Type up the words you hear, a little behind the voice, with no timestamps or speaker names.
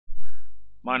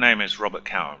My name is Robert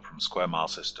Cowan from Square Mile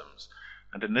Systems,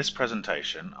 and in this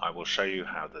presentation I will show you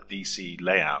how the DC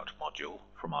Layout module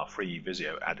from our free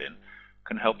Visio add-in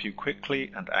can help you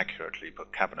quickly and accurately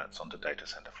put cabinets onto data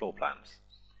center floor plans.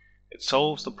 It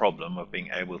solves the problem of being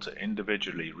able to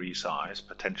individually resize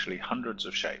potentially hundreds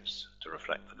of shapes to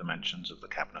reflect the dimensions of the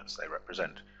cabinets they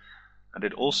represent, and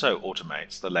it also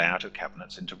automates the layout of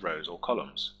cabinets into rows or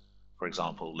columns, for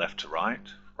example left to right,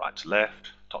 right to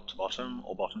left, top to bottom,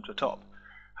 or bottom to top,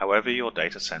 however your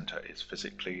data center is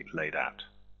physically laid out.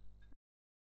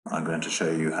 I'm going to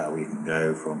show you how we can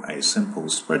go from a simple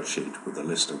spreadsheet with a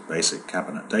list of basic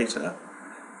cabinet data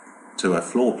to a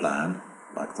floor plan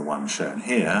like the one shown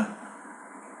here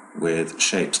with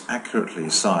shapes accurately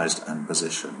sized and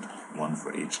positioned, one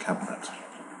for each cabinet.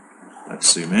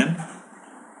 Let's zoom in,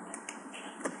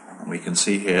 and we can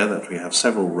see here that we have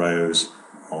several rows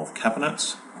of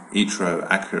cabinets, each row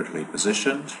accurately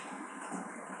positioned.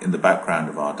 In the background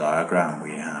of our diagram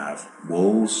we have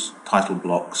walls, title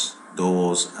blocks,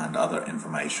 doors and other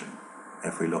information.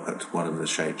 If we look at one of the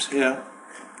shapes here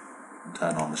and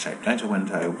turn on the shape data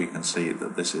window, we can see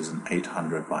that this is an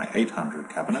 800 by 800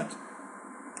 cabinet.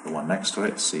 The one next to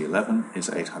it, C11, is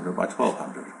 800 by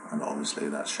 1200, and obviously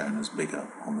that's shown as bigger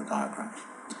on the diagram.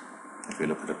 If we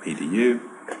look at a PDU,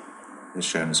 it's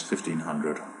shown as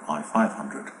 1500 by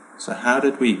 500. So how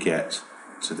did we get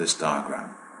to this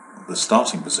diagram? The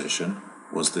starting position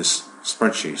was this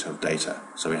spreadsheet of data.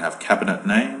 So we have cabinet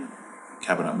name,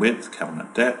 cabinet width,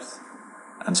 cabinet depth,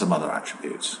 and some other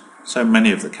attributes. So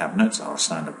many of the cabinets are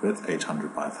standard width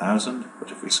 800 by 1000,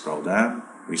 but if we scroll down,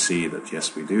 we see that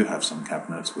yes, we do have some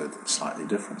cabinets with slightly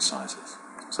different sizes.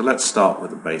 So let's start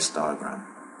with the base diagram.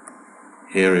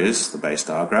 Here is the base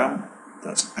diagram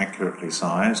that's accurately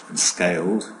sized and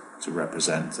scaled to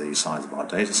represent the size of our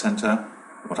data center.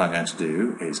 What I'm going to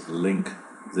do is link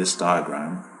this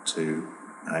diagram to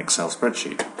an Excel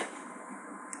spreadsheet.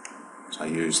 So I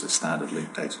use the standard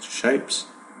link data to shapes,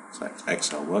 select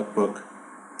Excel workbook.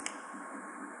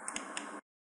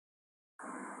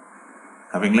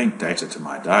 Having linked data to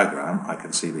my diagram, I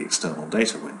can see the external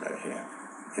data window here.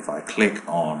 If I click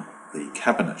on the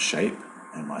cabinet shape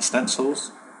in my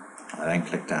stencils, I then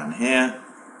click down here,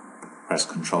 press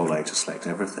Ctrl A to select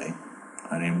everything,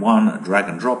 and in one drag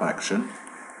and drop action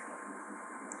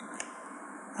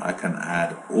I can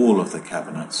add all of the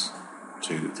cabinets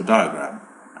to the diagram,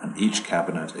 and each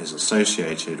cabinet is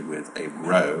associated with a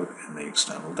row in the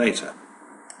external data.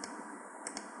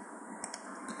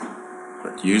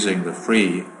 But using the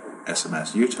free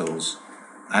SMS Utils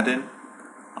add-in,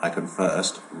 I can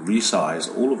first resize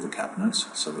all of the cabinets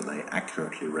so that they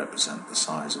accurately represent the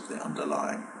size of the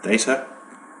underlying data,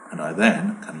 and I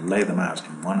then can lay them out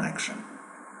in one action.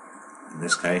 In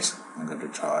this case, I'm going to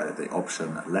try the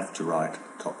option left to right,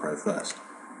 top row first.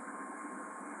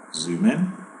 Zoom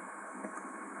in,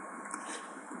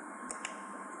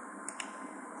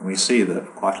 and we see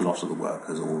that quite a lot of the work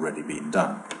has already been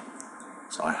done.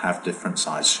 So I have different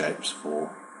size shapes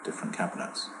for different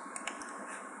cabinets.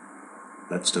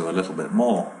 Let's do a little bit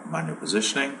more manual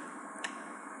positioning.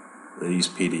 These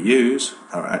PDUs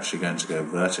are actually going to go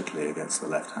vertically against the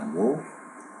left-hand wall,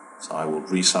 so I will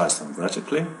resize them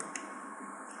vertically.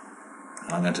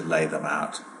 And I'm going to lay them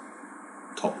out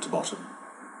top to bottom.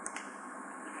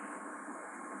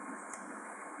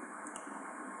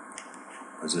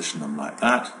 Position them like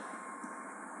that.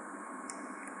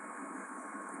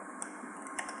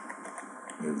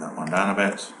 Move that one down a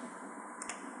bit.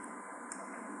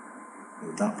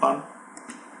 Move that one.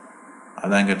 I'm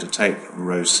then going to take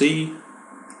row C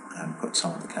and put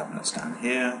some of the cabinets down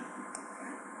here.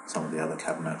 Some of the other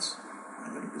cabinets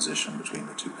I'm going to position between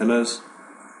the two pillars.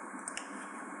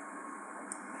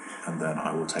 And then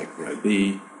I will take row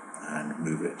B and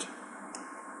move it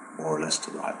more or less to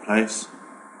the right place.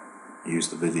 Use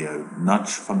the video nudge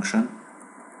function.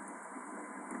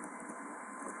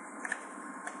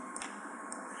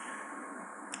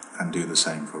 And do the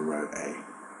same for row A.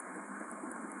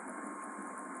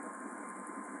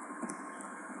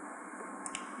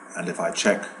 And if I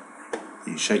check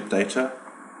the shape data,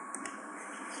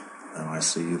 then I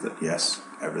see that yes,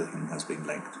 everything has been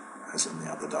linked as in the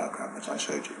other diagram that I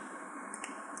showed you.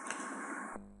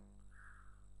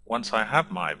 Once I have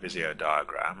my Visio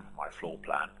diagram, my floor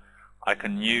plan, I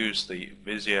can use the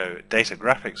Visio data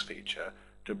graphics feature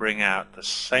to bring out the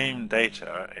same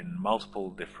data in multiple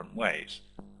different ways.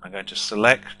 I'm going to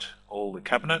select all the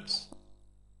cabinets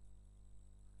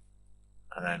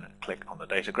and then click on the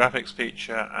data graphics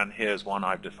feature, and here's one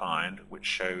I've defined which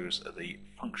shows the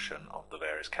function of the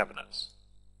various cabinets.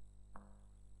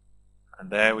 And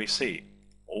there we see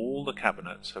all the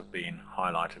cabinets have been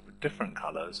highlighted with different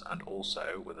colors and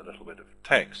also with a little bit of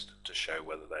text to show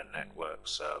whether they're network,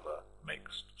 server,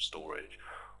 mixed, storage,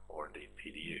 or indeed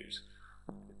PDUs.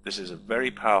 This is a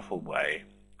very powerful way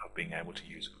of being able to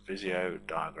use Visio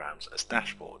diagrams as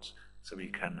dashboards, so we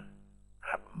can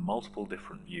have multiple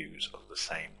different views of the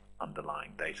same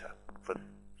underlying data.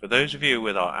 For those of you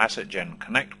with our AssetGen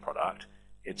Connect product,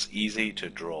 it's easy to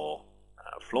draw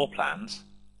floor plans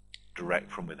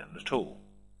direct from within the tool.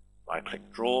 I click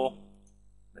Draw,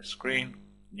 this screen,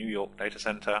 New York Data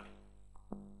Center.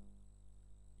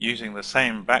 Using the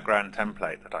same background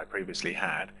template that I previously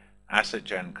had,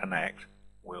 AssetGen Connect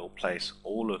will place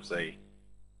all of the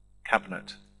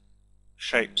cabinet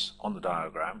shapes on the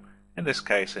diagram, in this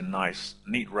case in nice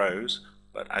neat rows,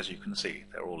 but as you can see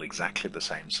they're all exactly the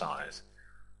same size.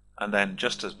 And then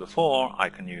just as before, I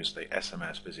can use the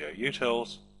SMS Visio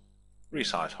utils,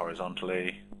 resize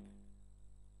horizontally,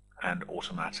 and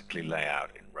automatically lay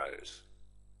out in rows.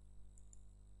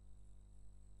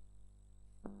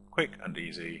 Quick and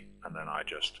easy, and then I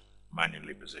just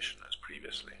manually position as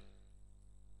previously.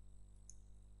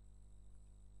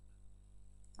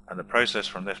 And the process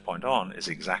from this point on is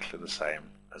exactly the same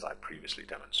as I previously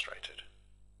demonstrated.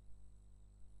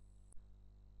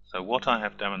 So what I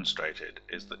have demonstrated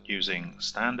is that using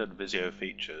standard Visio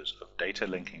features of data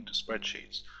linking to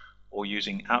spreadsheets, or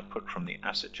using output from the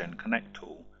AssetGen Connect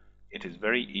tool, it is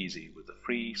very easy with the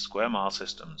free Square Mile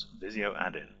Systems Visio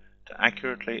add-in to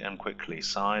accurately and quickly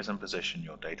size and position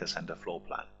your data center floor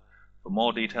plan. For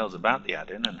more details about the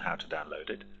add-in and how to download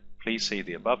it, please see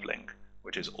the above link,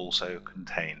 which is also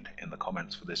contained in the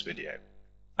comments for this video.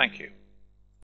 Thank you.